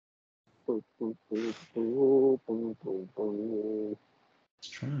Boop, boop, boop, boop, boop, boop, boop. It's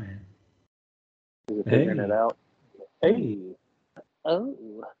trying. Is it figuring it Hey. out? Hey. Hey.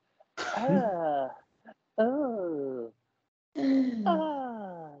 Oh. Ah. Oh.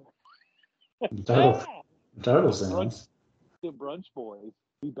 Ah. Turtle. Ah. Turtle The brunch, sounds. the brunch boys.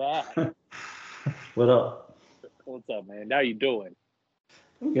 Be back. What up? What's up, man? How you doing?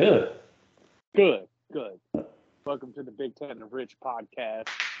 I'm good. Good. Good. Welcome to the Big Ten of Rich podcast.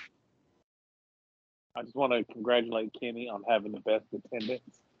 I just want to congratulate Kenny on having the best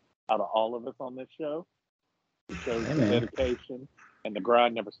attendance out of all of us on this show. It shows Hey, the man. dedication and the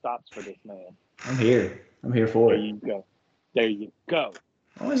grind never stops for this man. I'm here. I'm here for There it. you go. There you go.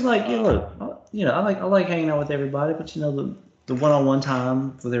 I always like, look, I like hanging out with everybody, but the one-on-one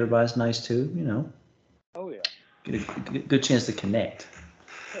time with everybody's nice too. Oh yeah. Get a good chance to connect.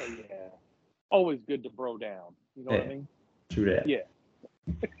 Hell yeah. Always good to bro down. You know what I mean? True that. Yeah.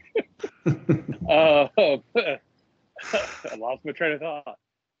 I lost my train of thought.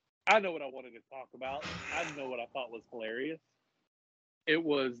 I know what I wanted to talk about. I know what I thought was hilarious. It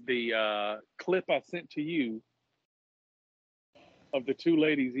was the clip I sent to you of the two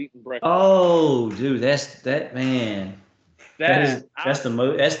ladies eating breakfast. Oh, dude, that's man. That's the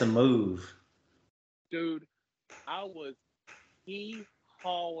move. That's the move. Dude, I was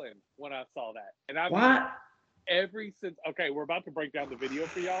hauling when I saw that. And I What? mean, okay, we're about to break down the video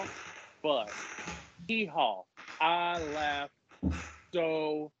for y'all, but haul. I laughed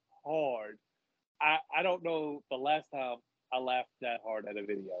so hard. I don't know the last time I laughed that hard at a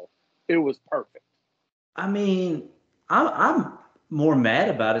video. It was perfect. I mean, I'm more mad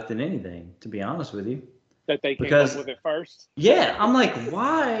about it than anything, to be honest with you. That they came up with it first. Yeah, I'm like,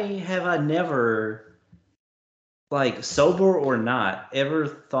 why have I never, like, sober or not, ever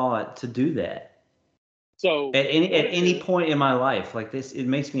thought to do that? So at any point in my life, like this, it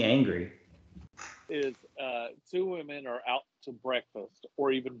makes me angry. Is two women are out to breakfast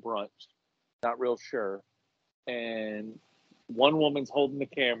or even brunch, not real sure, and one woman's holding the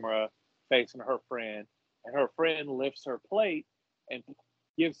camera facing her friend, and her friend lifts her plate and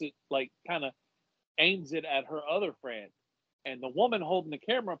gives it, like, kind of aims it at her other friend, and the woman holding the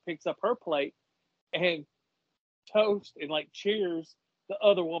camera picks up her plate and toast and, like, cheers the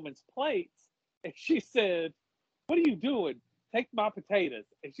other woman's plates, and she said, "What are you doing? Take my potatoes."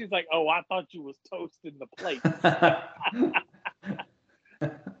 And she's like, "Oh, I thought you was toasting the plate."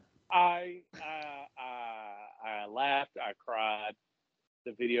 I laughed, I cried.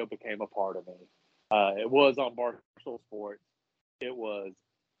 The video became a part of me. It was on Barstool Sports. It was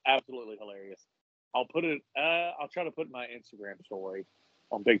absolutely hilarious. I'll try to put my Instagram story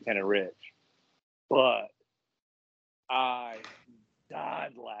on Big Ten and Rich, but I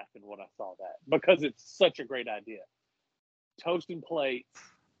died laughing when I saw that because it's such a great idea. Toasting plates,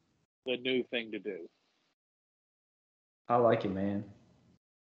 the new thing to do. I like it, man.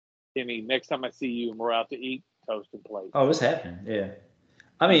 Timmy, next time I see you and we're out to eat, toasting plates. Oh, it's happening. Yeah.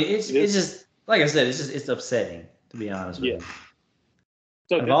 I mean, it's just, like I said, it's upsetting, to be honest with you.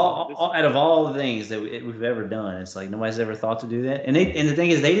 So out of all the things that we've ever done, it's like nobody's ever thought to do that. And the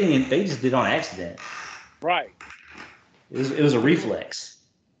thing is, they just did it on accident. Right. It was a reflex.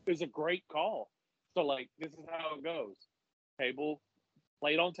 It was a great call. So, like, this is how it goes: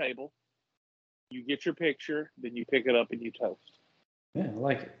 plate on table. You get your picture, then you pick it up and you toast. Yeah, I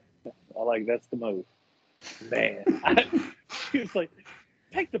like it. That's the move. Man, he was like,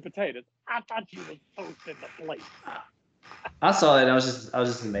 "Take the potatoes." I thought you was toasting the plate. I saw it and I was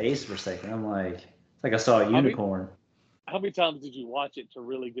just amazed for a second. I'm like, it's like I saw a unicorn. How many times did you watch it to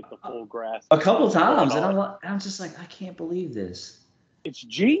really get the full grasp? A couple times, and I'm just like, I can't believe this. It's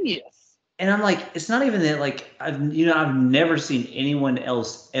genius. And I'm like, it's not even that, like, I've never seen anyone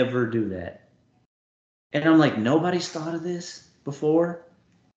else ever do that. And I'm like, nobody's thought of this before.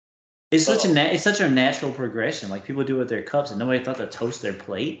 It's such a natural progression. Like, people do it with their cups, and nobody thought to toast their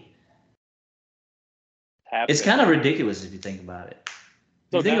plate. It's kind of ridiculous if you think about it.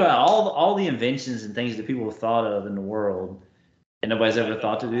 So you think about all the inventions and things that people have thought of in the world, and nobody's ever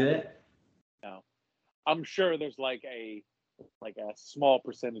thought to do that. No, I'm sure there's like a small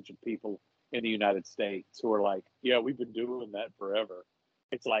percentage of people in the United States who are like, "Yeah, we've been doing that forever."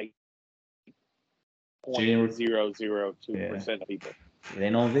 It's like 0.002% of people. It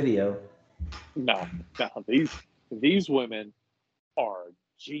ain't on video. No, these women are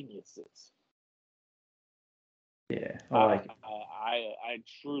geniuses. Yeah, I like it. I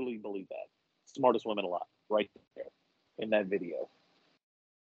truly believe that. Smartest women alive, right there in that video.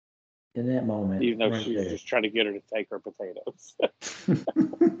 In that moment, even though she's just trying to get her to take her potatoes.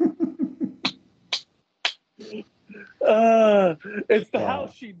 It's the Wow. how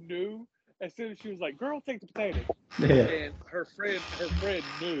she knew as soon as she was like, "Girl, take the potatoes," Yeah. and her friend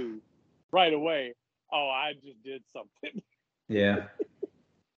knew right away. Oh, I just did something. Yeah.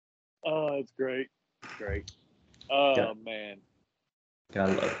 Oh, it's great, great. Oh Got, man,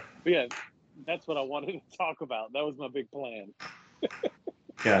 gotta love it. but yeah, that's what I wanted to talk about. That was my big plan.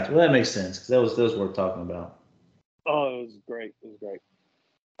 Gotcha. Well, that makes sense because that was worth talking about. Oh, it was great. It was great.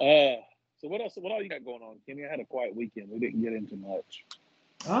 So what else? What all you got going on, Kenny? I had a quiet weekend. We didn't get into much.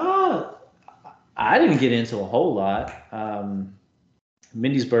 Ah, I didn't get into a whole lot.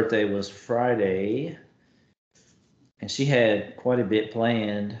 Mindy's birthday was Friday, and she had quite a bit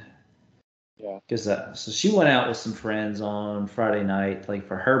planned. Yeah. Because so she went out with some friends on Friday night, like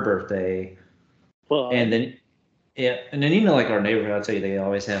for her birthday, and Fun. then yeah, and then you know, like our neighborhood, I'll tell you, they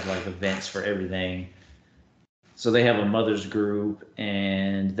always have like events for everything. So they have a mother's group,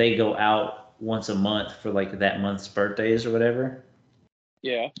 and they go out once a month for like that month's birthdays or whatever.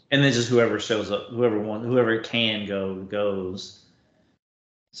 Yeah. And then just whoever shows up, whoever can go goes.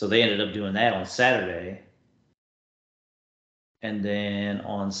 So they ended up doing that on Saturday. And then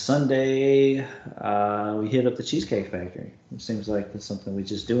on Sunday, we hit up the Cheesecake Factory. It seems like it's something we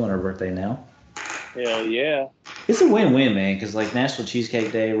just do on our birthday now. Hell yeah. It's a win-win, man, because like National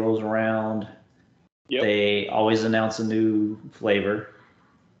Cheesecake Day rolls around. Yep. They always announce a new flavor.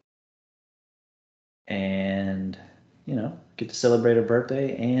 And, you know, get to celebrate a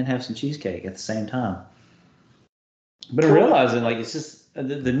birthday and have some cheesecake at the same time. But I'm Cool. realizing, like, it's just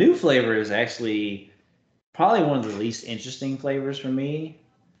the new flavor is actually probably one of the least interesting flavors for me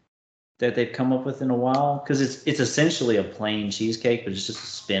that they've come up with in a while because it's essentially a plain cheesecake, but it's just a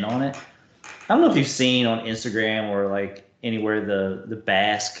spin on it. I don't know if you've seen on Instagram or like anywhere the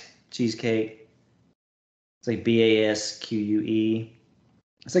Basque cheesecake. It's like Basque.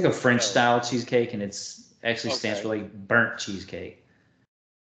 It's like a French No. style cheesecake, and it's actually stands Okay. for like burnt cheesecake.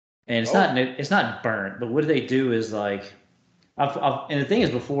 And Oh. it's not burnt, but what they do is like and the thing is,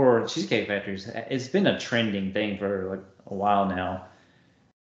 before Cheesecake Factories, it's been a trending thing for like a while now.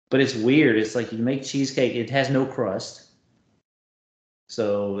 But it's weird. It's like you make cheesecake, it has no crust.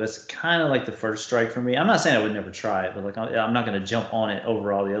 So that's kind of like the first strike for me. I'm not saying I would never try it, but like I'm not going to jump on it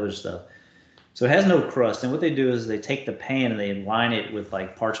over all the other stuff. So it has no crust. And what they do is they take the pan and they line it with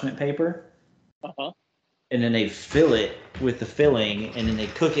like parchment paper. Uh-huh. And then they fill it with the filling and then they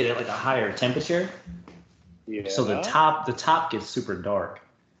cook it at like a higher temperature. So Yeah. the top gets super dark.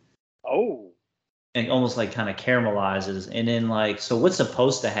 Oh. And almost like kind of caramelizes. And then like, so what's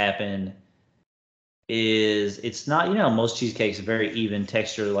supposed to happen is it's not, you know, most cheesecakes are very even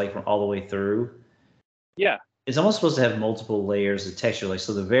texture, like from all the way through. Yeah. It's almost supposed to have multiple layers of texture. Like,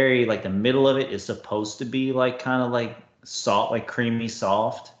 so the very, like the middle of it is supposed to be like kind of like soft, like creamy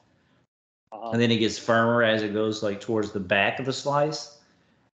soft. Uh-huh. And then it gets firmer as it goes like towards the back of the slice.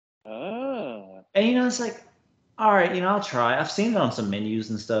 Ah. And you know, it's like, all right, you know, I'll try. I've seen it on some menus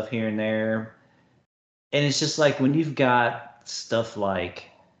and stuff here and there. And it's just like when you've got stuff like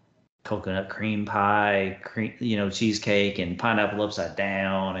coconut cream pie, you know, cheesecake and pineapple upside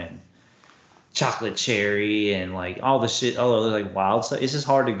down and chocolate cherry and like all the shit, all the like wild stuff. It's just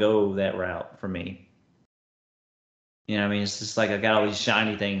hard to go that route for me. You know what I mean? It's just like I got all these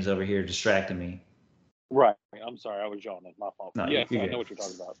shiny things over here distracting me. Right. I'm sorry. I was yawning. My fault. No, Yes, you're I good. know what you're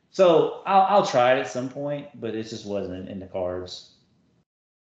talking about. So I'll try it at some point, but it just wasn't in the cards.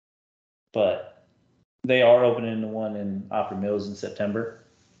 But they are opening the one in Opera Mills in September,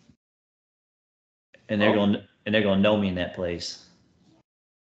 and Oh. they're going to know me in that place.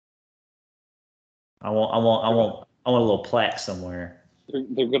 I want a little plaque somewhere.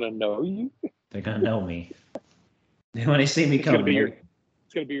 They're gonna know you. They're gonna know me. When they see me It's gonna coming, be your.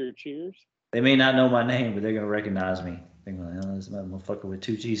 It's gonna be your cheers. they may not know my name, but they're gonna recognize me. They're going, oh, this motherfucker with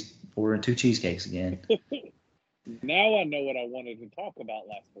ordering 2 cheesecakes again. Now I know what I wanted to talk about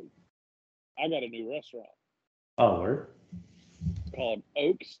last week. I got a new restaurant. Oh, word. It's called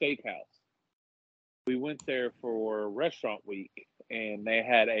Oak Steakhouse. We went there for restaurant week, and they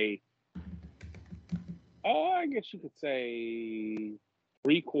had I guess you could say,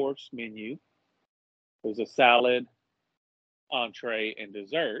 3-course menu. There's a salad, entree, and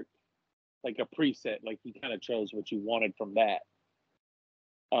dessert, like a preset. Like you kind of chose what you wanted from that.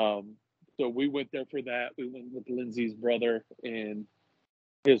 So we went there for that. We went with Lindsay's brother and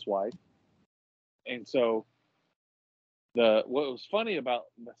his wife, and so what was funny about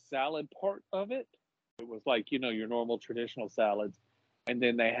the salad part of it, it was like, you know, your normal traditional salads, and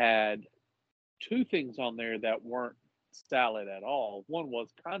then they had 2 things on there that weren't salad at all. One was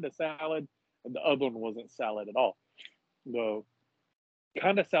kind of salad, and the other one wasn't salad at all. The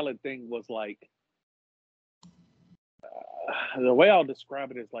kind of salad thing was like the way I'll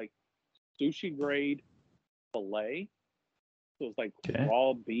describe it is like sushi grade filet. So it's like Okay.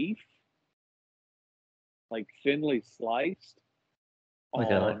 raw beef, like thinly sliced Like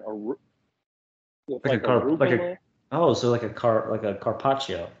on a with like a like car like arugula. a so like a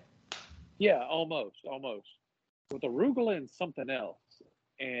carpaccio. Yeah, almost, with arugula and something else.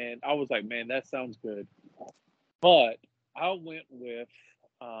 And I was like, man, that sounds good. But I went with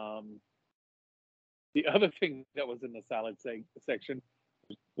the other thing that was in the salad section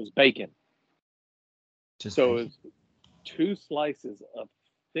was bacon. Just So it bacon. was 2 slices of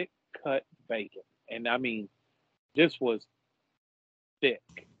thick cut bacon. And I mean, this was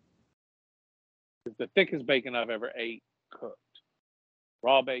thick. It's the thickest bacon I've ever ate cooked.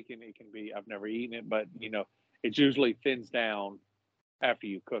 Raw bacon, it can be, I've never eaten it, but it usually thins down after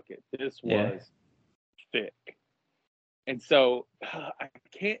you cook it. This Yeah. was thick. And so I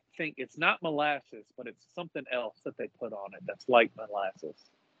can't think, it's not molasses, but it's something else that they put on it that's like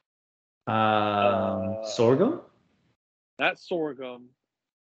molasses. Sorghum? Not sorghum.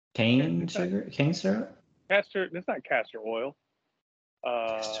 Cane sugar? Cane syrup? Castor, it's not castor oil.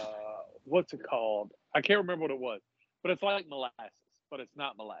 What's it called? I can't remember what it was, but it's like molasses, but it's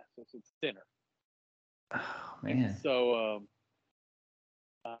not molasses. It's thinner. Oh man. And so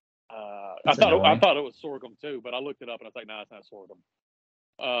That's I annoying. thought it was sorghum too, but I looked it up and I was like, no, it's not sorghum.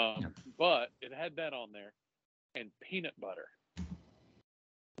 But it had that on there and peanut butter.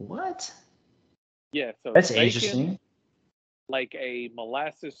 What? Yeah, so That's bacon, interesting. like a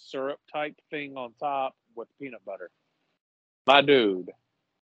molasses syrup type thing on top with peanut butter. My dude.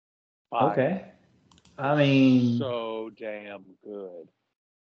 Fire. Okay. I mean, so damn good.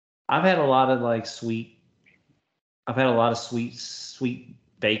 I've had a lot of like sweet. I've had a lot of sweet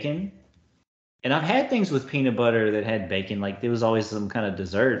bacon, and I've had things with peanut butter that had bacon. Like there was always some kind of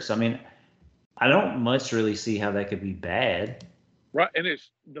desserts. I mean, I don't much really see how that could be bad. Right, and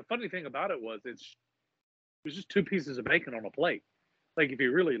it's the funny thing about it was it was just 2 pieces of bacon on a plate. Like if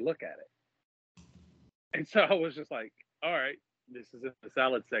you really look at it. And so I was just like, all right, this is in the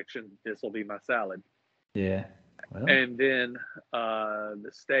salad section. This will be my salad. Yeah. Well, And then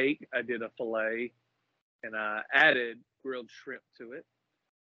the steak, I did a filet, and I added grilled shrimp to it.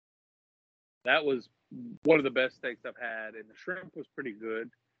 That was one of the best steaks I've had, and the shrimp was pretty good.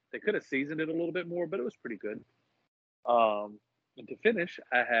 They could have seasoned it a little bit more, but it was pretty good. And to finish,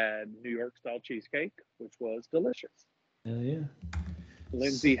 I had New York style cheesecake, which was delicious. hell yeah.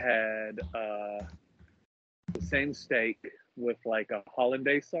 Lindsay had the same steak with like a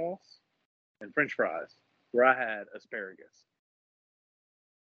hollandaise sauce and French fries, where I had asparagus.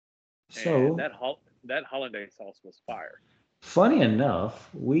 So And that hollandaise sauce was fire. funny enough,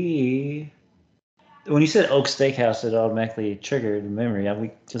 when you said Oak Steakhouse, it automatically triggered a memory.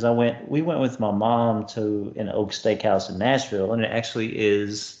 We went with my mom to an Oak Steakhouse in Nashville, and it actually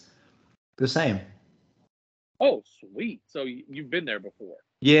is the same. Oh, sweet! So you've been there before?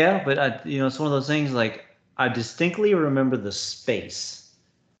 Yeah, but it's one of those things like I distinctly remember the space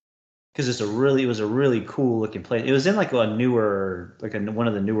because it was a really cool looking place. It was in like one of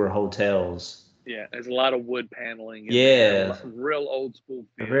the newer hotels. Yeah, there's a lot of wood paneling. Yeah, real old school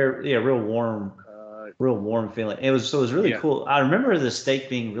feel. real warm feeling. It was really cool. I remember the steak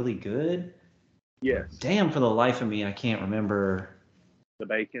being really good. Yes. Damn, for the life of me, I can't remember the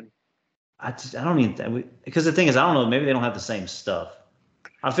bacon. I don't even because the thing is I don't know, maybe they don't have the same stuff.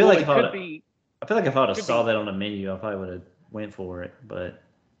 I feel like if I would have saw that on the menu, I probably would have went for it. But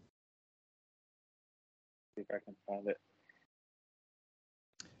see if I can find it.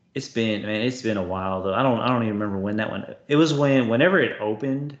 It's been a while though. I don't even remember when that one. It was whenever it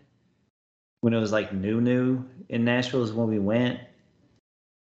opened, when it was like new in Nashville is when we went.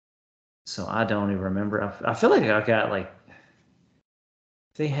 So I don't even remember. I feel like I got like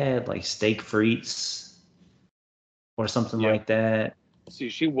they had like steak frites or something like that. See,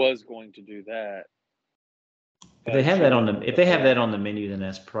 she was going to do that. If they have that on the menu, then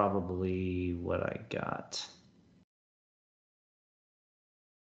that's probably what I got.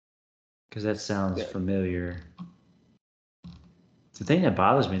 Because that sounds familiar. The thing that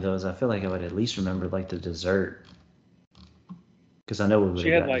bothers me though is I feel like I would at least remember like the dessert. Because I know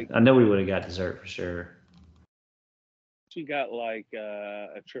we would have got dessert for sure. She got like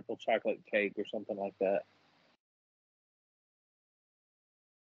a triple chocolate cake or something like that.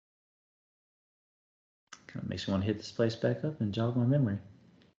 Kind of makes me want to hit this place back up and jog my memory.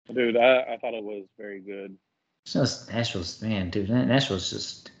 Dude, I thought it was very good. Nashville's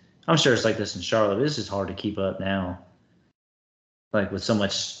just. I'm sure it's like this in Charlotte. But this is hard to keep up now. Like with so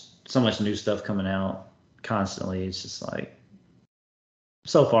much new stuff coming out constantly, it's just like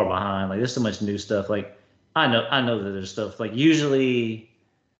so far behind. Like there's so much new stuff. Like I know that there's stuff like usually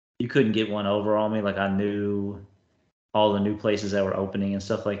you couldn't get one over on me. Like I knew all the new places that were opening and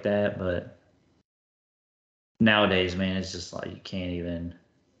stuff like that, but nowadays, man, it's just like you can't even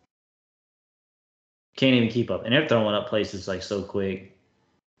keep up. And they're throwing up places like so quick.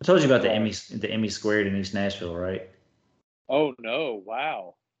 I told you about the Emmy Squared in East Nashville, right? Oh no!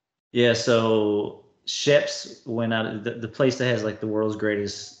 Wow. Yeah, so Sheps went out the place that has like the world's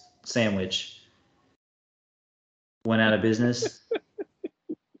greatest sandwich went out of business. Yeah.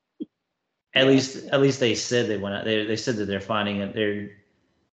 At least they said they went out. They said that they're finding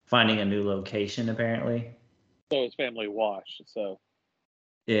a new location apparently. So his family washed. So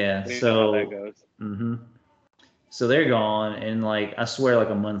Yeah, you know how that goes. So they're gone, and like I swear, like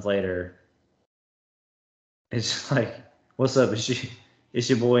a month later, it's just like, "What's up? It's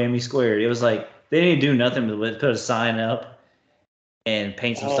your boy Emmy Squared." It was like they didn't do nothing but put a sign up and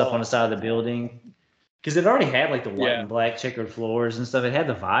paint some stuff on the side of the building because it already had like the white and black checkered floors and stuff. It had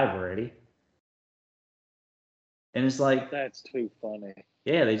the vibe already, and it's like that's too funny.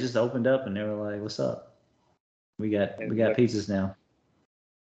 Yeah, they just opened up and they were like, "What's up? We got pizzas now."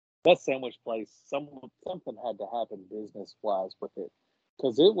 That sandwich place, something had to happen business wise with it,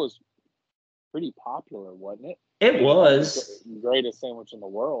 because it was pretty popular, wasn't it? It was the greatest sandwich in the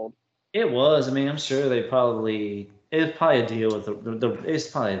world. It was. I mean, I'm sure it was probably a deal with it's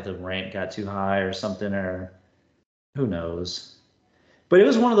probably the rent got too high or something, or who knows. But it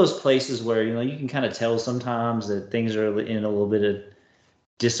was one of those places where you can kind of tell sometimes that things are in a little bit of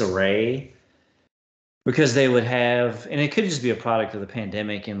disarray because they would have, and it could just be a product of the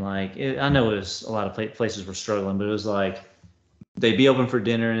pandemic. And like, I know it was a lot of places were struggling, but it was like they'd be open for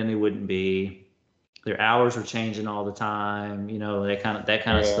dinner and then they wouldn't be. Their hours were changing all the time, that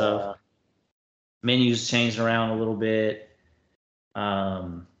kind of stuff. Menus changed around a little bit.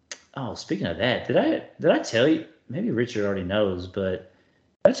 Oh, speaking of that, did I tell you? Maybe Richard already knows, but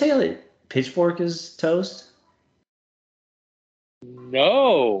did I tell you that Pitchfork is toast?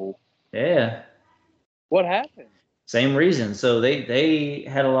 No. Yeah. What happened? Same reason. So they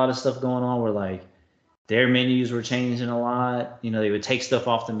had a lot of stuff going on where like their menus were changing a lot. They would take stuff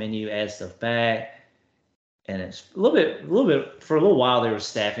off the menu, add stuff back, and it's a little bit for a little while there were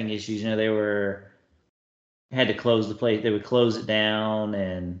staffing issues. They had to close the place. They would close it down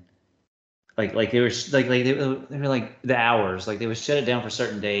and like they were they were like the hours, like they would shut it down for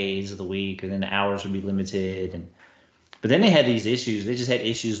certain days of the week, and then the hours would be limited. But then they had these issues. They just had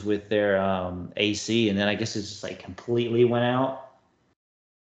issues with their AC, and then I guess it just like completely went out,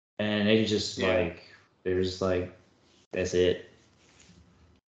 and they just they're just like, that's it.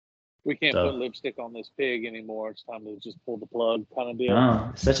 We can't put lipstick on this pig anymore. It's time to just pull the plug, kind of deal. Oh,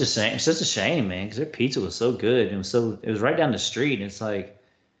 it's such a shame. It's such a shame, man, because their pizza was so good. And it was right down the street. And it's like,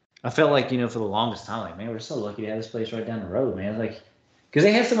 I felt like, for the longest time, like, man, we're so lucky to have this place right down the road, man. Like, because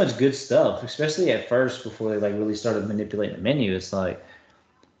they had so much good stuff, especially at first before they like really started manipulating the menu. It's like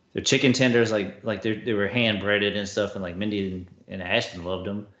their chicken tenders, like they were hand breaded and stuff, and like Mindy and Ashton loved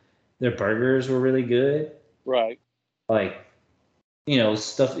them. Their burgers were really good. Right. Like,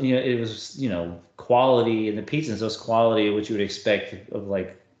 stuff. It was quality, and the pizza was quality, which you would expect of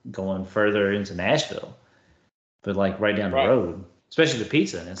like going further into Nashville, but like right down the road, especially the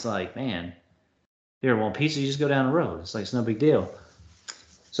pizza. And it's like, man, you ever want pizza? You just go down the road. It's like it's no big deal.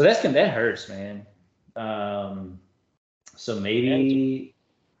 So that hurts, man. So maybe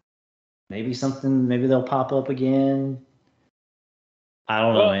they'll pop up again. I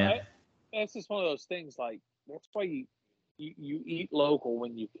don't know, man. That's just one of those things. Like that's why you eat local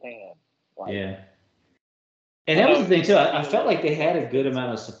when you can. Like, yeah. And that was the thing too. I felt like they had a good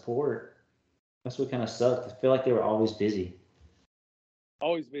amount of support. That's what kind of sucked. I feel like they were always busy.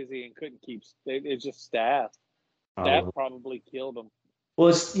 Always busy and couldn't keep. It's just staff. Staff probably killed them. Well,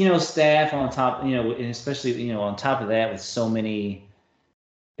 it's staff on top, and especially on top of that with so many.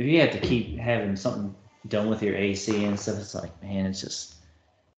 If you have to keep having something done with your AC and stuff, it's like, man, it's just.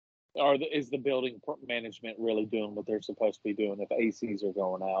 Is the building management really doing what they're supposed to be doing if ACs are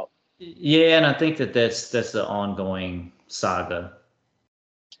going out? Yeah, and I think that's the ongoing saga.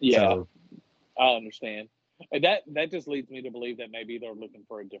 Yeah, so, I understand. And that just leads me to believe that maybe they're looking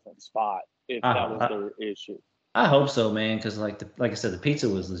for a different spot if that was their issue. I hope so, man, because like I said, the pizza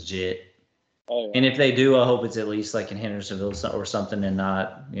was legit. Oh, yeah. And if they do, I hope it's at least like in Hendersonville or something, and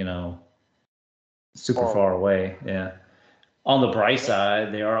not super far away. Yeah. On the bright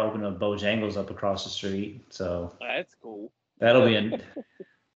side, they are opening up Bojangles up across the street, so that's cool. That'll be a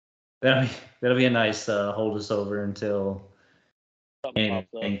nice hold us over until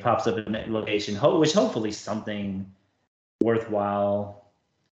anything pops up in that location, which hopefully something worthwhile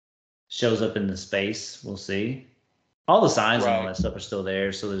shows up in the space. We'll see. All the signs and all Right. that stuff are still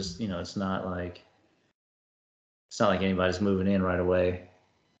there, so there's it's not like anybody's moving in right away.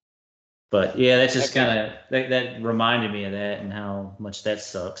 But yeah, that's just kind of that reminded me of that and how much that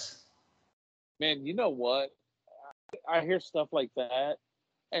sucks. Man, you know what? I hear stuff like that,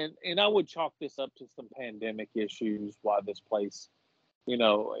 and I would chalk this up to some pandemic issues. Why this place,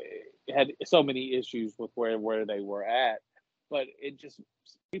 had so many issues with where they were at, but it just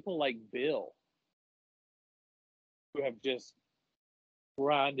people like Bill who have just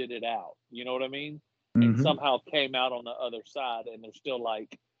grinded it out. You know what I mean? And somehow came out on the other side, and they're still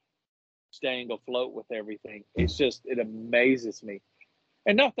like staying afloat with everything. It's just, it amazes me.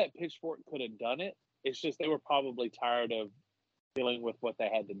 And not that Pitchfork could have done it. It's just they were probably tired of dealing with what they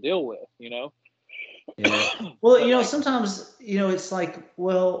had to deal with, Yeah. Well, sometimes, it's like,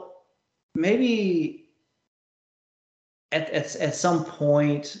 well, maybe at some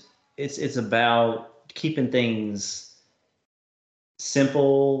point it's about keeping things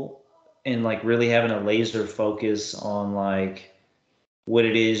simple and like really having a laser focus on like what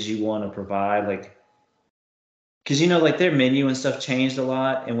it is you want to provide, like, because like their menu and stuff changed a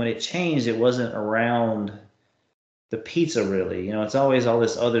lot, and when it changed, it wasn't around the pizza really. It's always all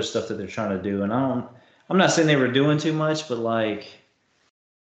this other stuff that they're trying to do, and I'm not saying they were doing too much, but like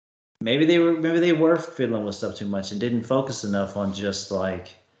maybe they were fiddling with stuff too much and didn't focus enough on just like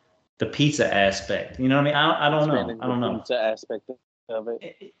the pizza aspect. You know what I mean? I don't know. I don't know. Pizza aspect of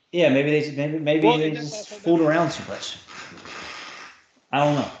it. Yeah, maybe they just fooled around too much. I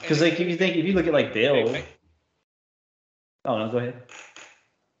don't know, because like if you look at like Bill. Oh no, go ahead.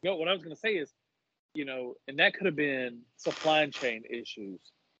 No, what I was going to say is, and that could have been supply chain issues.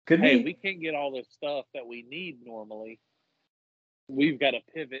 We can't get all this stuff that we need normally. We've got to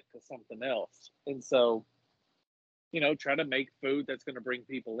pivot to something else. And so, try to make food that's going to bring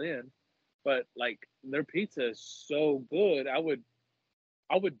people in. But like their pizza is so good, I would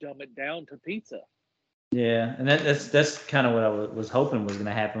dumb it down to pizza. Yeah, and that's kind of what I was hoping was going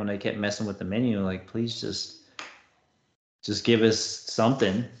to happen when they kept messing with the menu. Like, please just give us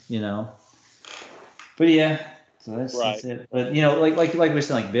something, But yeah, so that's it. But like we're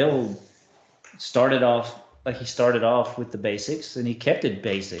saying, like Bill started off with the basics, and he kept it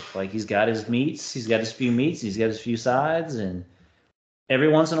basic. Like he's got his meats, he's got his few meats, he's got his few sides, and every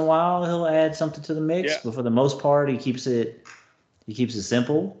once in a while he'll add something to the mix. Yeah. But for the most part, he keeps it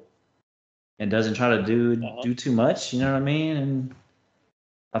simple and doesn't try to do too much. You know what I mean? And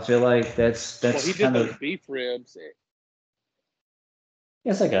I feel like that's he did those beef ribs.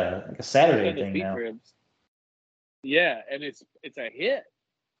 Yeah, it's like a Saturday thing beef now. Ribs. Yeah, and it's a hit.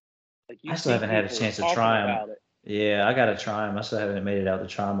 Like I still haven't had a chance to try them. Yeah, I gotta try them. I still haven't made it out to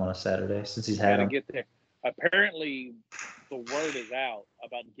try them on a Saturday since he's had them. Get there. Apparently, the word is out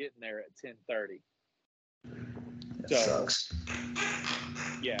about getting there at 10:30. That sucks.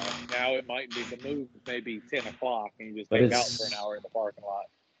 Yeah, now it might be the move. Maybe 10 o'clock, and you just hang out for an hour in the parking lot.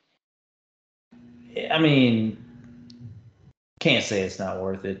 I mean, can't say it's not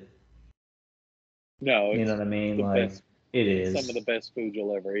worth it. No, you know what I mean. Like best, it is some of the best food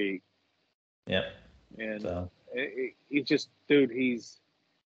you'll ever eat. Yep. And he just, dude, he's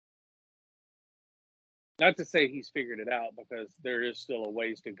not to say he's figured it out, because there is still a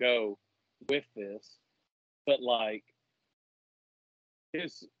ways to go with this, but like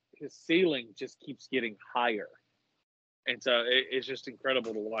his ceiling just keeps getting higher, and so it's just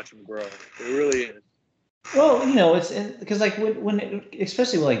incredible to watch him grow. It really is. Well, it's because like when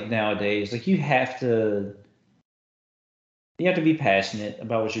especially like nowadays, like you have to be passionate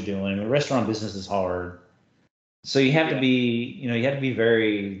about what you're doing. I mean, restaurant business is hard, so you have to be, you have to be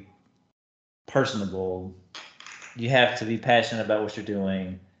very personable. You have to be passionate about what you're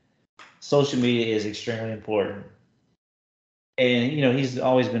doing. Social media is extremely important, and he's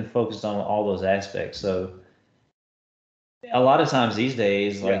always been focused on all those aspects. So a lot of times these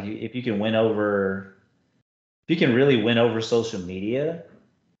days, like if you can really win over social media,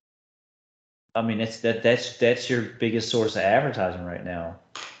 I mean, that's your biggest source of advertising right now.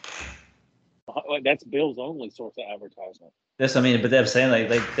 That's Bill's only source of advertisement. But I'm saying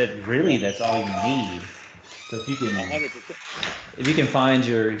like that really that's all you need. So if you can 100%. if you can find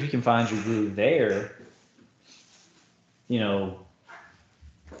your groove there,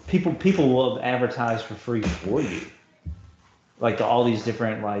 people will advertise for free for you. Like all these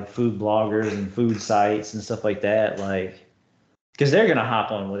different like food bloggers and food sites and stuff like that, like because they're gonna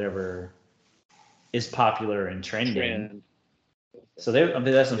hop on whatever is popular and trending. So that's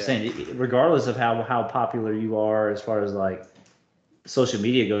what I'm saying. Regardless of how popular you are, as far as like social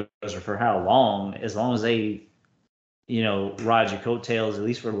media goes, or for how long, as long as they, ride your coattails at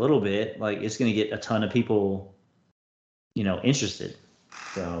least for a little bit. Like it's going to get a ton of people, interested.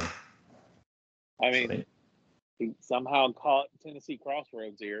 So, I mean, he somehow caught Tennessee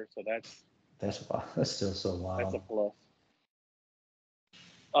Crossroads here, so that's still so wild. That's a plus.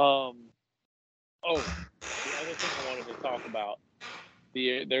 The other thing I wanted to talk about,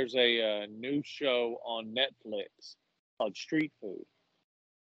 there's a new show on Netflix called Street Food.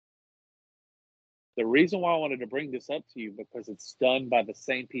 The reason why I wanted to bring this up to you because it's done by the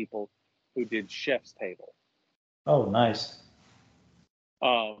same people who did Chef's Table. Oh, nice.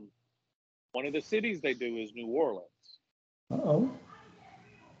 One of the cities they do is New Orleans. Uh-oh.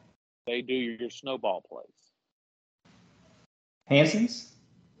 They do your snowball place. Hanson's?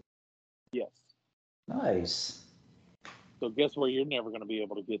 Yes. Nice. So guess where you're never going to be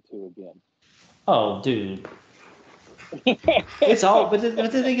able to get to again? Oh, dude. It's all, but the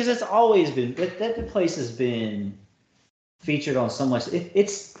thing is, it's always been that place has been featured on so much.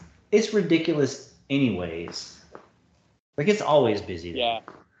 It's ridiculous, anyways. Like it's always busy there. Yeah.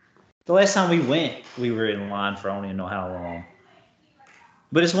 The last time we went, we were in line for I don't even know how long.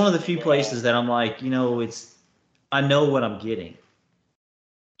 But it's one of the few places that I'm like, I know what I'm getting,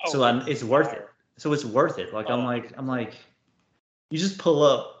 so it's worth it. So it's worth it. Like I'm like, you just pull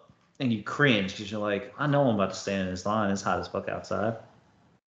up. And you cringe because you're like, I know I'm about to stand in this line. It's hot as fuck outside.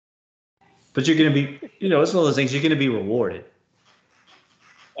 But you're going to be, it's one of those things. You're going to be rewarded.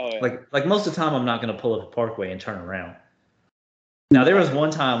 Oh, yeah. Like most of the time, I'm not going to pull up a Parkway and turn around. Now, there was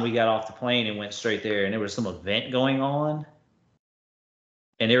one time we got off the plane and went straight there, and there was some event going on.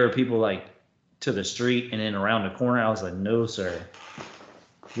 And there were people like to the street and then around the corner. I was like, no, sir.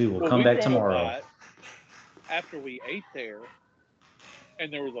 We will come back tomorrow. After we ate there,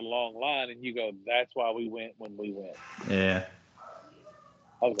 and there was a long line, and you go, that's why we went when we went. Yeah.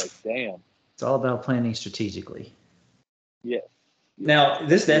 I was like, damn. It's all about planning strategically. Yes. Now, now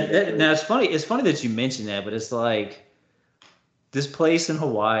it's funny. It's funny that you mentioned that, but it's like this place in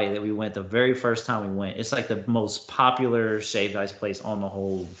Hawaii that we went the very first time we went. It's like the most popular shaved ice place on the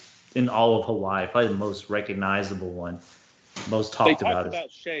whole in all of Hawaii. Probably the most recognizable one. Most talked about.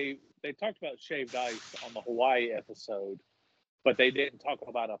 They talked about shaved ice on the Hawaii episode. But they didn't talk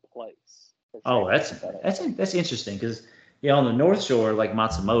about a place. Oh, that's interesting because on the North Shore, like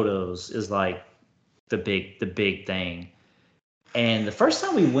Matsumoto's is like the big thing. And the first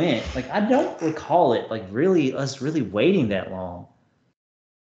time we went, like I don't recall it like really us really waiting that long.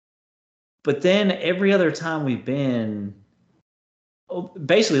 But then every other time we've been,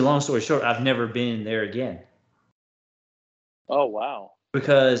 basically, long story short, I've never been there again. Oh wow!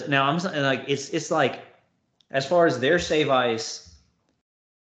 Because now I'm like it's like. As far as their shave ice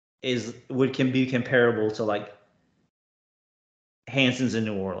can be comparable to like Hanson's in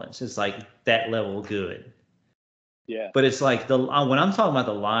New Orleans. It's like that level good. Yeah. But it's like when I'm talking about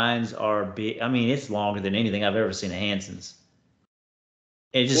the lines are big. I mean, it's longer than anything I've ever seen at Hanson's.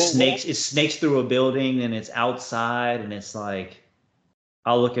 It just snakes through a building and it's outside and it's like,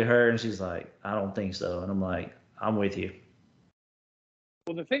 I'll look at her and she's like, I don't think so. And I'm like, I'm with you.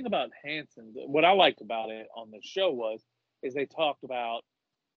 Well, the thing about Hanson's, what I liked about it on the show is they talked about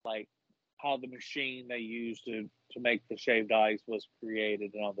like how the machine they used to make the shaved ice was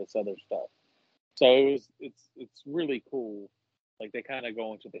created and all this other stuff. So it's really cool. Like they kind of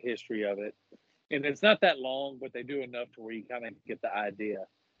go into the history of it, and it's not that long, but they do enough to where you kind of get the idea.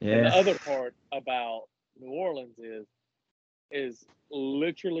 Yeah. And the other part about New Orleans is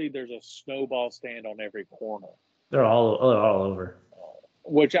literally there's a snowball stand on every corner. They're all over.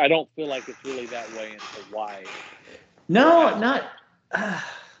 Which I don't feel like it's really that way in Hawaii. No, not.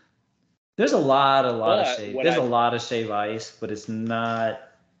 There's a lot of shave. There's a lot of shave ice, but it's not.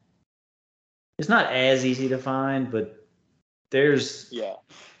 It's not as easy to find, but there's. Yeah.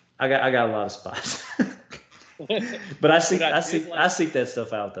 I got a lot of spots, but I seek that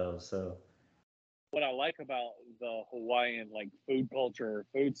stuff out though. So. What I like about the Hawaiian like food culture or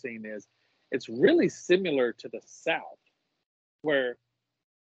food scene is, it's really similar to the South, where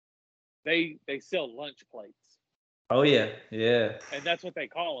they sell lunch plates. Oh yeah. And that's what they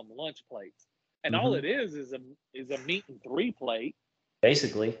call them, lunch plates. And all it is a meat and three plate,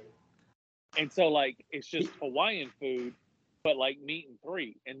 basically. And so like it's just Hawaiian food, but like meat and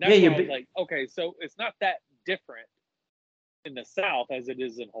three. And that's why I was like, okay, so it's not that different in the South as it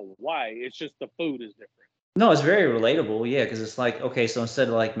is in Hawaii. It's just the food is different. No, it's very relatable, yeah, because it's like, okay, so instead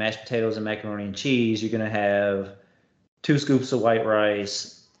of like mashed potatoes and macaroni and cheese, you're gonna have 2 scoops of white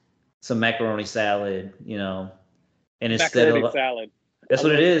rice, some macaroni salad, and instead of salad. That's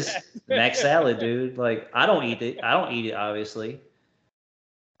what it is. Mac salad, dude. Like I don't eat it. Obviously.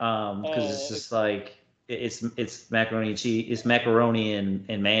 Because it's just like it's macaroni and cheese. It's macaroni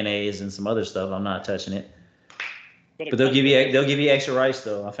and mayonnaise and some other stuff. I'm not touching it. But they'll give you extra rice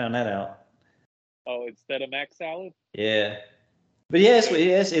though. I found that out. Oh, instead of mac salad? Yeah. But yeah,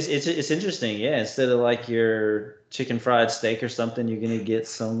 it's interesting. Yeah, instead of like your chicken fried steak or something, you're gonna get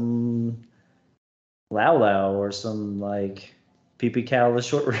some Lau Lau or some like pee cow with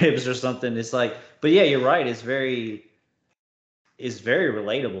short ribs or something. It's like, but yeah, you're right. It's very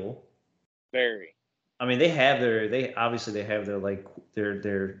relatable. Very. I mean, they obviously have their like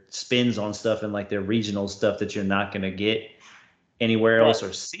their spins on stuff and like their regional stuff that you're not gonna get anywhere else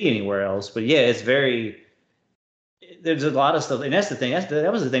or see anywhere else. But yeah, it's very. There's a lot of stuff, and that's the thing.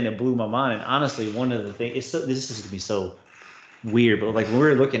 That was the thing that blew my mind. And honestly, one of the things. This is gonna be so weird, but like when we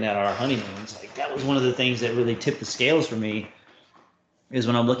were looking at our honeymoons, like that was one of the things that really tipped the scales for me. Is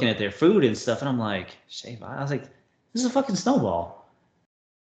when I'm looking at their food and stuff, and I'm like, Shave. I was like, this is a fucking snowball.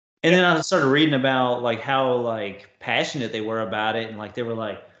 And then I started reading about like how like passionate they were about it, and like they were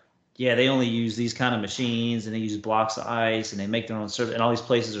like, yeah, they only use these kind of machines, and they use blocks of ice, and they make their own service, and all these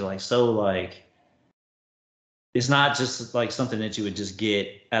places are like so like. It's not just like something that you would just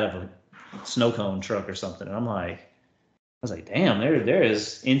get out of a snow cone truck or something. And I was like, damn, they're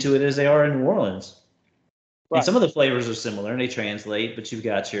as into it as they are in New Orleans. Right. And some of the flavors are similar and they translate, but you've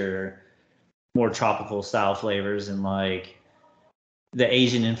got your more tropical style flavors and like the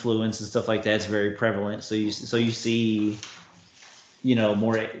Asian influence and stuff like that's very prevalent. So you see, you know,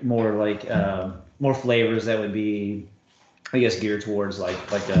 more like more flavors that would be, I guess, geared towards like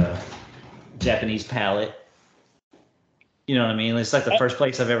a Japanese palate. You know what I mean? It's like the first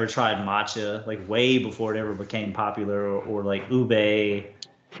place I've ever tried matcha, like way before it ever became popular, or like ube,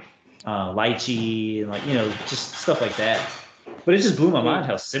 lychee, and like, you know, just stuff like that. But it just blew my mind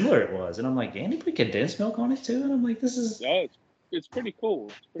how similar it was. And I'm like, damn, you put condensed milk on it too? And I'm like, this is... Yeah, it's pretty cool.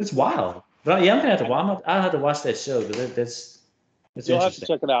 It's wild. But yeah, I'm going to have to, I'll have to watch that show, because that's You'll have to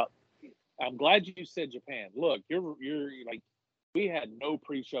check it out. I'm glad you said Japan. Look, you're like, we had no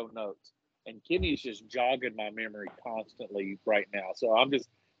pre-show notes. And Kenny's just jogging my memory constantly right now. So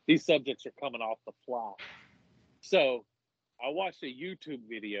these subjects are coming off the fly. So I watched a YouTube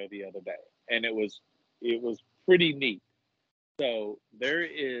video the other day, and it was pretty neat. So there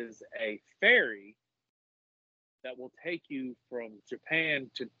is a ferry that will take you from Japan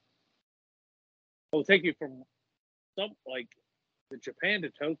to Japan to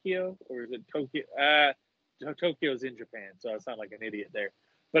Tokyo, or is it Tokyo? Tokyo's in Japan, so I sound like an idiot there.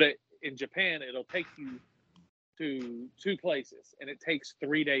 But in Japan, it'll take you to 2 places, and it takes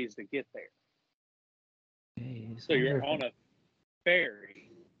 3 days to get there. So you're on a ferry.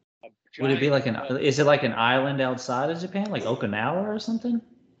 Would it be like is it like an island outside of Japan, like Okinawa or something?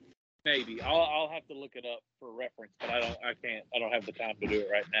 Maybe. I'll have to look it up for reference, but I don't have the time to do it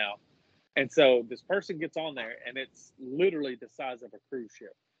right now. And so this person gets on there, and it's literally the size of a cruise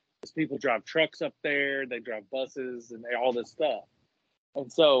ship. Because people drive trucks up there, they drive buses, and all this stuff. And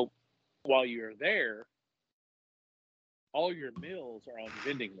so while you're there, all your meals are on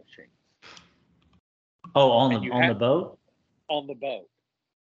vending machines. Oh, on the boat? On the boat.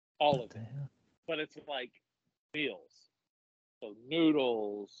 All of it. But it's like meals. So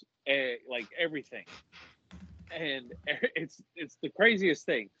noodles, like everything. And it's the craziest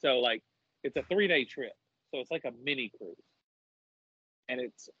thing. So like it's a 3-day trip. So it's like a mini cruise. And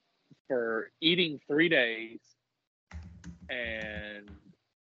it's for eating 3 days and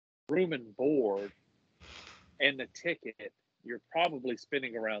room and board and the ticket, you're probably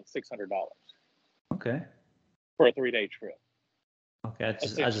spending around $600. Okay. For a 3-day trip. Okay, I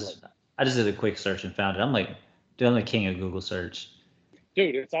just did a quick search and found it. I'm like, dude, I'm the king of Google search.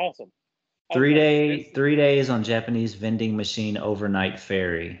 Dude, it's awesome. 3 days on Japanese vending machine overnight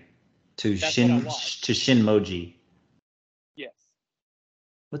ferry to Shinmoji. Yes.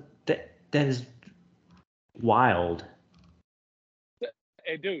 But that is wild.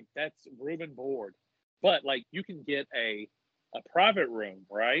 Hey, dude, that's room and board. But like you can get a private room,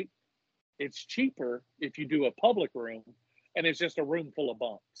 right? It's cheaper if you do a public room, and it's just a room full of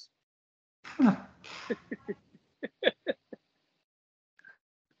bunks. Huh.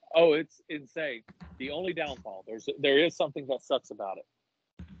 Oh, it's insane. The only downfall, there is something that sucks about it.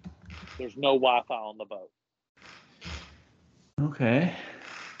 There's no Wi-Fi on the boat. Okay.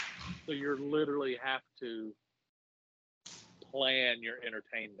 So you literally have to plan your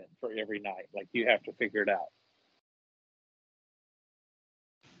entertainment for every night. Like you have to figure it out.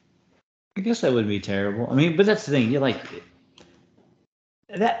 I guess that would be terrible. I mean, but that's the thing. You're like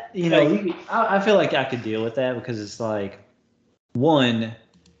that. You know, I feel like I could deal with that because it's like, one,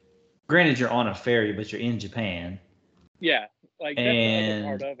 granted you're on a ferry, but you're in Japan. Yeah, like that's the other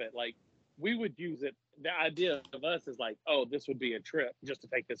part of it. Like we would use it the idea of us is like, oh, this would be a trip just to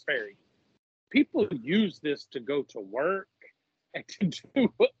take this ferry. People use this to go to work and to do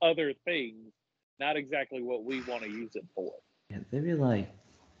other things, not exactly what we want to use it for. Yeah, they'd be like,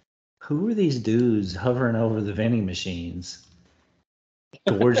 who are these dudes hovering over the vending machines,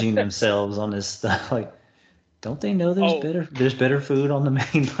 gorging themselves on this stuff? Like, don't they know there's better food on the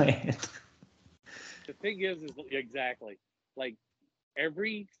mainland? The thing is exactly like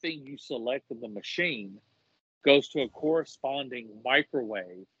everything you select in the machine goes to a corresponding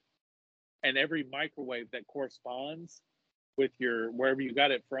microwave, and every microwave that corresponds with your wherever you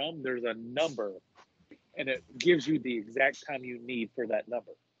got it from, there's a number, and it gives you the exact time you need for that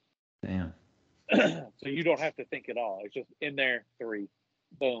number. Damn. So you don't have to think at all. It's just in there, 3,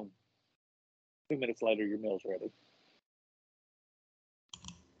 boom. 2 minutes later, your meal's ready.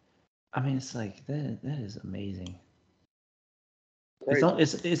 I mean, it's like that is amazing. Crazy.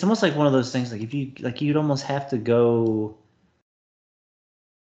 It's almost like one of those things. Like if you you'd almost have to go.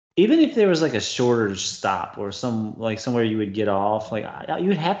 Even if there was like a shorter stop or somewhere you would get off, like you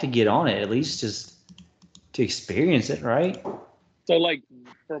would have to get on it at least just to experience it, right? So like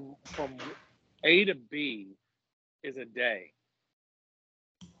from A to B is a day.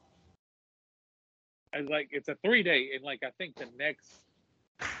 And like it's a 3-day, and like I think the next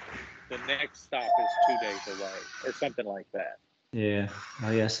stop is 2 days away or something like that. Yeah.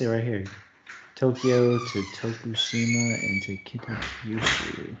 Oh yeah, I see right here. Tokyo to Tokushima and to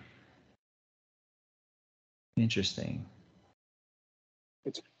Kitakyushu. Interesting.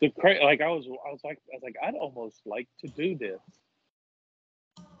 It's the crazy. Like I was like I'd almost like to do this.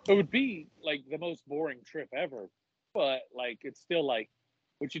 It would be like the most boring trip ever, but like it's still like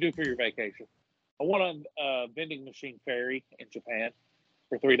what you do for your vacation. I went on a vending machine ferry in Japan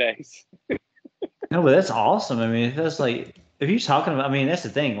for 3 days. No, but that's awesome. I mean, that's like if you're talking about. I mean, that's the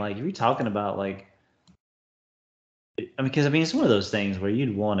thing. Like if you're talking about like. I mean, because I mean, it's one of those things where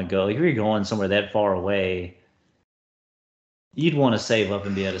you'd want to go. Like if you're going somewhere that far away, you'd want to save up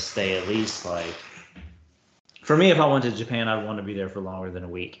and be able to stay at least like. For me, if I went to Japan, I'd want to be there for longer than a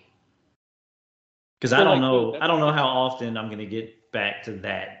week. Because I don't know. I don't know how often I'm going to get back to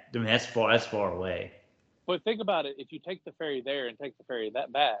that. I mean, that's far away. But think about it. If you take the ferry there and take the ferry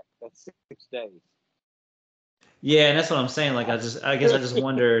that back, that's 6 days. Yeah, and that's what I'm saying. Like, I guess I just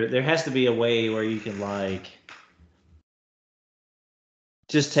wonder. There has to be a way where you can like.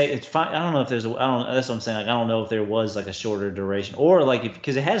 Just take it's fine. I don't know if there's I don't. That's what I'm saying. Like, I don't know if there was like a shorter duration or like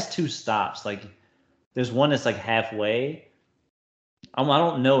because it has 2 stops. Like, there's one that's like halfway. I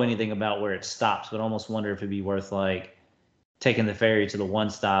don't know anything about where it stops, but I almost wonder if it'd be worth like taking the ferry to the one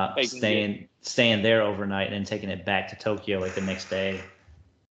stop, staying there overnight, and then taking it back to Tokyo like the next day.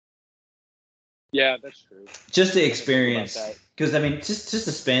 Yeah, that's true. Just to experience, because I mean, just to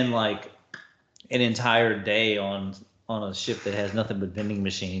spend like an entire day on a ship that has nothing but vending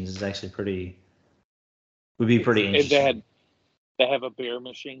machines is actually would be pretty interesting. They have a beer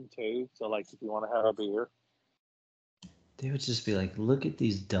machine too, so like if you want to have a beer. They would just be like, look at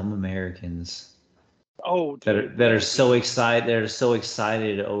these dumb Americans. Oh, dude, that are so excited. They're so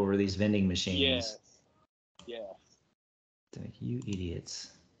excited over these vending machines. Yes. Like, you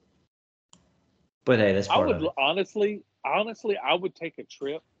idiots. But hey, that's part of it. Honestly, I would take a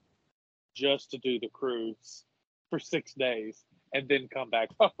trip just to do the cruise for 6 days and then come back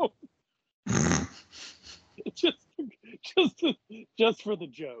home. just for the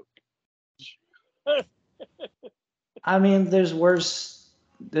joke. I mean, there's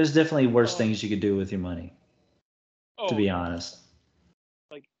definitely worse things you could do with your money. To be honest.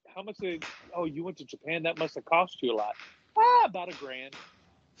 Like, how much you went to Japan? That must have cost you a lot. About $1,000.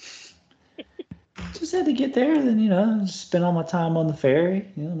 Just had to get there, and then spend all my time on the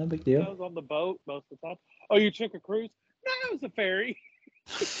ferry. No big deal. I was on the boat most of the time. Oh, you took a cruise? No, it was a ferry.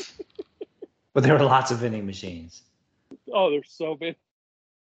 But there were lots of vending machines. Oh, there's so many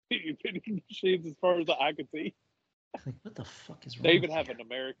vending machines as far as the eye could see. Like, what the fuck is wrong? They even have an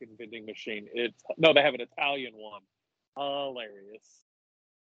American vending machine. They have an Italian one. Hilarious.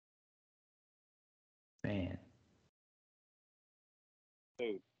 Man.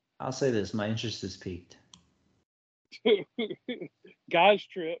 Dude. I'll say this, my interest is peaked. Guys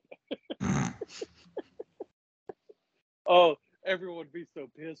trip. Oh, everyone would be so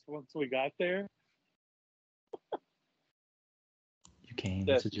pissed once we got there. You came.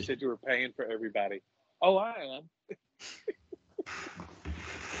 You said you were paying for everybody. Oh, I am.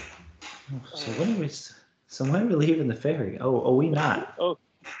 So what are we? So why are we leaving the ferry? Oh, we not.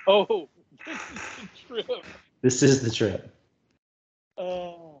 Oh, this is the trip. This is the trip.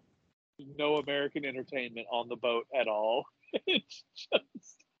 No American entertainment on the boat at all. It's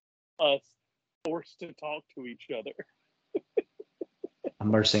just us forced to talk to each other.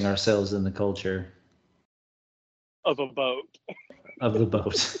 Immersing ourselves in the culture Of a boat. of the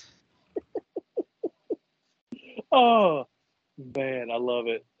boat. Oh, man, I love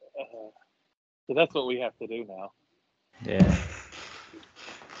it. So that's what we have to do now. Yeah.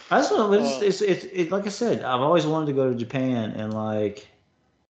 I just want it's like I said, I've always wanted to go to Japan, and like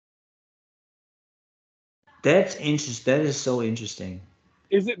that's interest. That is so interesting.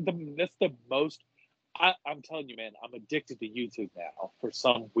 That's the most. I'm telling you, man, I'm addicted to YouTube now for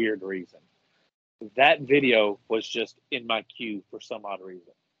some weird reason. That video was just in my queue for some odd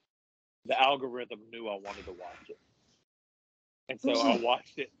reason. The algorithm knew I wanted to watch it. And so I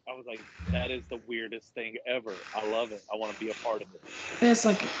watched it. I was like, that is the weirdest thing ever. I love it. I want to be a part of it. It's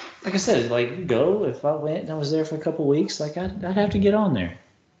like I said, like you go. If I went and I was there for a couple weeks, like I'd have to get on there,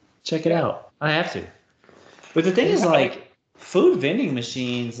 check it out. I have to. But the thing is, like food vending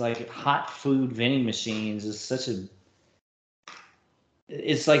machines, like hot food vending machines, is such a.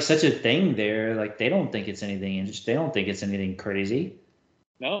 It's like such a thing there. Like they don't think it's anything interesting. They don't think it's anything crazy.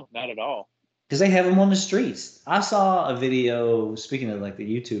 No, not at all. Because they have them on the streets. I saw a video. Speaking of like the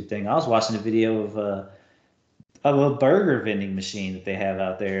YouTube thing, I was watching a video of a burger vending machine that they have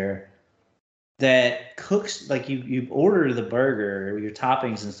out there that cooks like you order the burger, your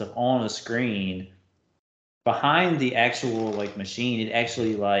toppings and stuff on a screen. Behind the actual like machine, it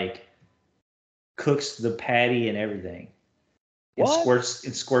actually like cooks the patty and everything. It squirts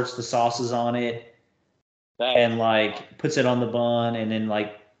the sauces on it and like puts it on the bun, and then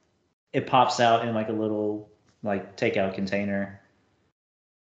like it pops out in like a little like takeout container.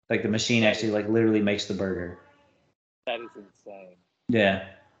 Like the machine actually like literally makes the burger. That is insane. Yeah.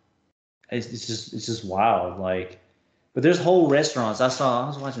 It's just wild. Like, but there's whole restaurants. I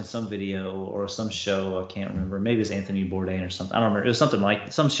was watching some video or some show. I can't remember. Maybe it's Anthony Bourdain or something. I don't remember. It was something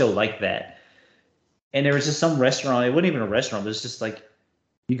like some show like that. And there was just some restaurant. It wasn't even a restaurant. But it's just like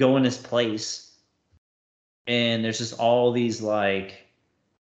you go in this place, and there's just all these like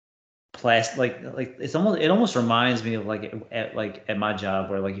plastic. Like it almost reminds me of like at my job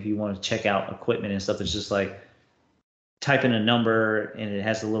where like if you want to check out equipment and stuff, it's just like type in a number and it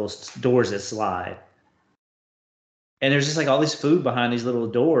has the little doors that slide. And there's just like all this food behind these little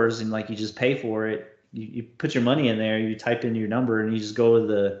doors, and like you just pay for it. You put your money in there, you type in your number, and you just go to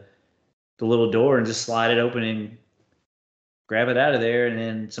the little door and just slide it open and grab it out of there. And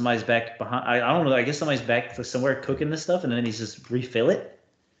then somebody's back behind. I don't know. I guess somebody's back somewhere cooking this stuff, and then he's just refill it.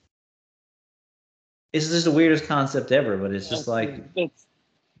 It's just the weirdest concept ever, but it's just like it's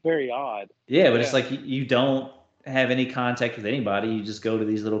very odd. Yeah, but it's like you don't have any contact with anybody. You just go to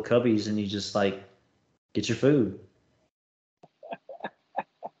these little cubbies and you just like get your food.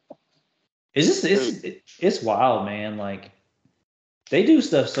 It's wild, man. Like they do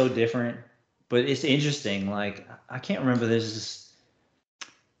stuff so different, but it's interesting. Like I can't remember this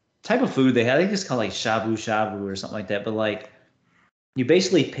type of food they had. I think it's called like shabu shabu or something like that. But like you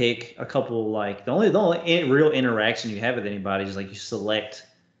basically pick a couple. Like the only real interaction you have with anybody is like you select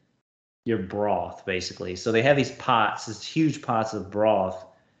your broth basically. So they have these pots, these huge pots of broth,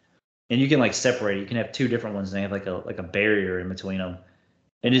 and you can like separate it. You can have two different ones, and they have like a barrier in between them.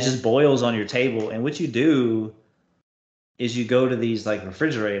 And it just boils on your table. And what you do is you go to these like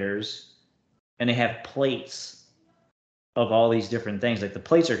refrigerators, and they have plates of all these different things. Like the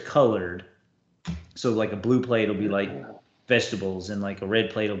plates are colored. So like a blue plate will be like vegetables, and like a red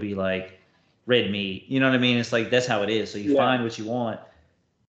plate will be like red meat. You know what I mean? It's like that's how it is. So you find what you want,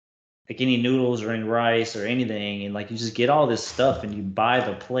 like any noodles or any rice or anything, and like you just get all this stuff and you buy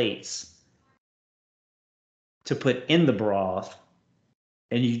the plates to put in the broth.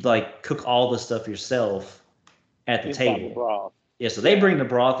 And you like cook all the stuff yourself at the table. The broth. Yeah, so they bring the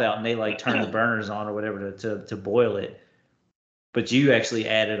broth out and they like turn the burners on or whatever to boil it. But you actually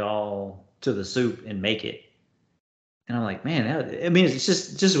add it all to the soup and make it. And I'm like, man, it's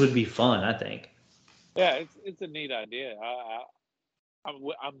just would be fun, I think. Yeah, it's a neat idea. I'm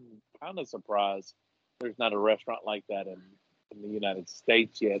kind of surprised there's not a restaurant like that in the United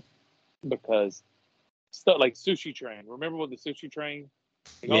States yet, because stuff like Sushi Train. Remember when the Sushi Train?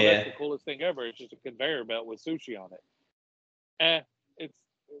 Like, oh, that's the coolest thing ever. It's just a conveyor belt with sushi on it. It's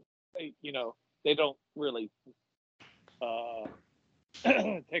they don't really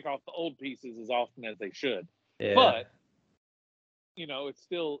take off the old pieces as often as they should. Yeah. But it's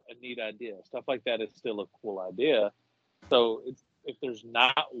still a neat idea. Stuff like that is still a cool idea. So if there's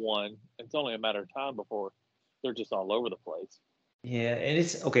not one, it's only a matter of time before they're just all over the place. Yeah, and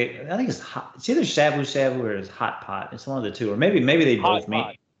it's okay. I think it's hot. It's either shabu shabu or it's hot pot. It's one of the two, or maybe they both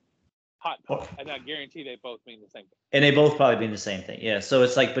mean. Hot pot. And I guarantee they both mean the same thing. And they both probably mean the same thing. Yeah. So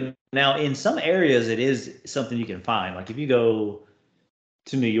it's like, but now in some areas, it is something you can find. Like if you go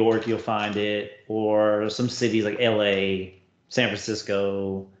to New York, you'll find it, or some cities like LA, San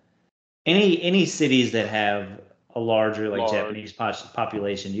Francisco, any cities that have a larger Japanese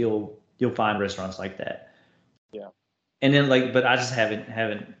population, you'll find restaurants like that. Yeah. And then but I just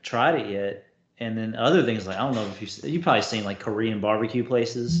haven't tried it yet. And then other things like I don't know if you've probably seen like Korean barbecue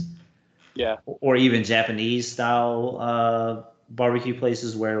places. Yeah. Or even Japanese style barbecue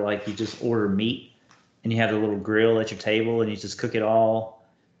places where like you just order meat and you have a little grill at your table and you just cook it all.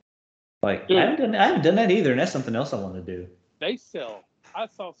 Like Dude, I haven't done that either, and that's something else I want to do. They sell. I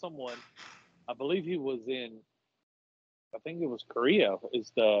saw someone. I believe he was in. I think it was Korea.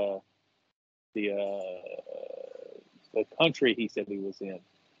 Is the country he said he was in,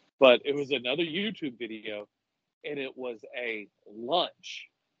 but it was another YouTube video, and it was a lunch,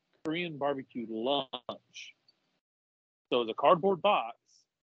 Korean barbecue lunch. So it was a cardboard box,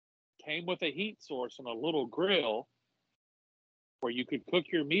 came with a heat source and a little grill where you could cook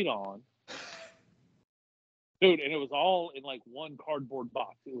your meat on. Dude, and it was all in like one cardboard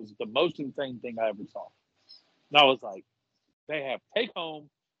box. It was the most insane thing I ever saw. And I was like, they have take home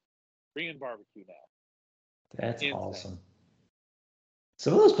Korean barbecue now. That's insane. Awesome.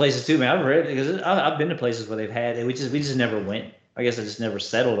 Some of those places too, man. I've read because I've been to places where they've had it. We just never went. I guess I just never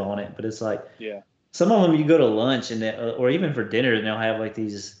settled on it. But it's like, yeah, some of them you go to lunch and or even for dinner, and they'll have like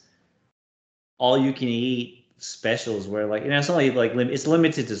these all you can eat specials where like it's only like it's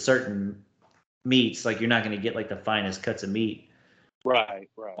limited to certain meats. Like you're not going to get like the finest cuts of meat. Right.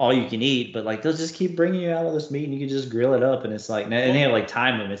 All you can eat, but like they'll just keep bringing you out all this meat, and you can just grill it up, and it's like, and they have like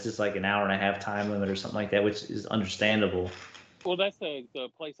time limits. It's like an hour and a half time limit or something like that, which is understandable. Well, that's the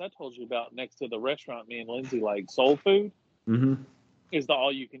place I told you about next to the restaurant me and Lindsay like, Soul Food. Mm-hmm. Is the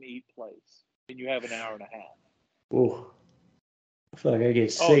all you can eat place, and you have an hour and a half. Oh, I feel like I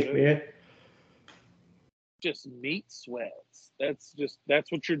get sick, man. Just meat sweats. That's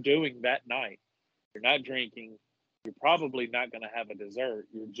what you're doing that night. You're not drinking. You're probably not going to have a dessert.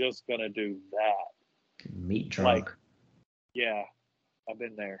 You're just going to do that. Meat drunk. Like, yeah, I've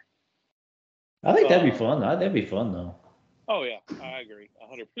been there. I think that'd be fun. That'd be fun though. Oh yeah, I agree,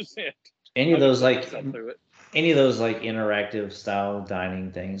 100%. Any of those interactive style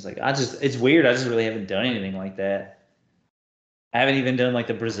dining things, like it's weird. I just really haven't done anything like that. I haven't even done like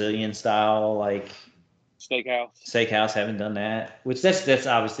the Brazilian style like steakhouse. Haven't done that, which that's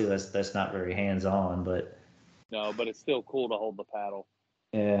obviously that's not very hands on, but no, but it's still cool to hold the paddle.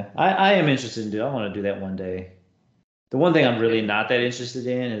 Yeah, I am interested in I want to do that one day. The one thing I'm really not that interested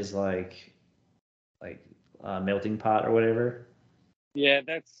in is like melting pot or whatever. Yeah,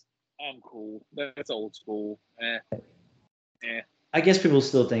 I'm cool. That's old school. I guess people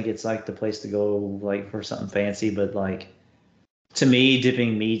still think it's like the place to go like for something fancy, but like to me,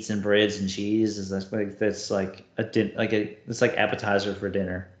 dipping meats and breads and cheese is that's like it's like appetizer for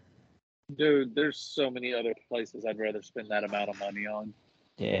dinner. Dude, there's so many other places I'd rather spend that amount of money on.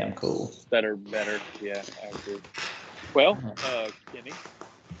 Yeah, I'm cool. Better. Yeah, I agree. Well, Kenny,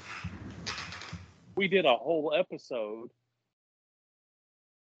 we did a whole episode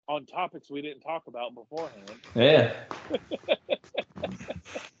on topics we didn't talk about beforehand. Yeah.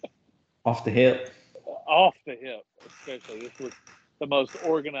 Off the hip. Especially. This was the most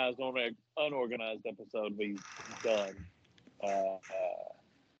organized or unorganized episode we've done.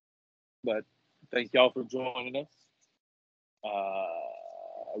 But thank y'all for joining us.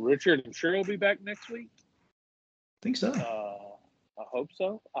 Richard, I'm sure he'll be back next week. I think so. I hope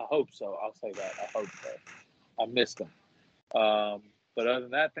so. I'll say that. I hope so. I missed him. But other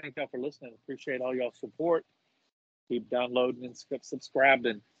than that, thank y'all for listening. Appreciate all y'all's support. Keep downloading and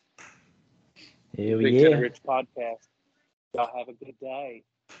subscribing. Hell Big yeah. Ten Rich Podcast. Y'all have a good day.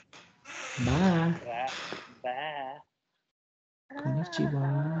 Bye. Bye.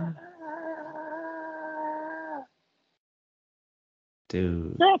 Konnichiwa.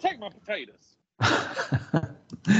 Dude. Girl, take my potatoes.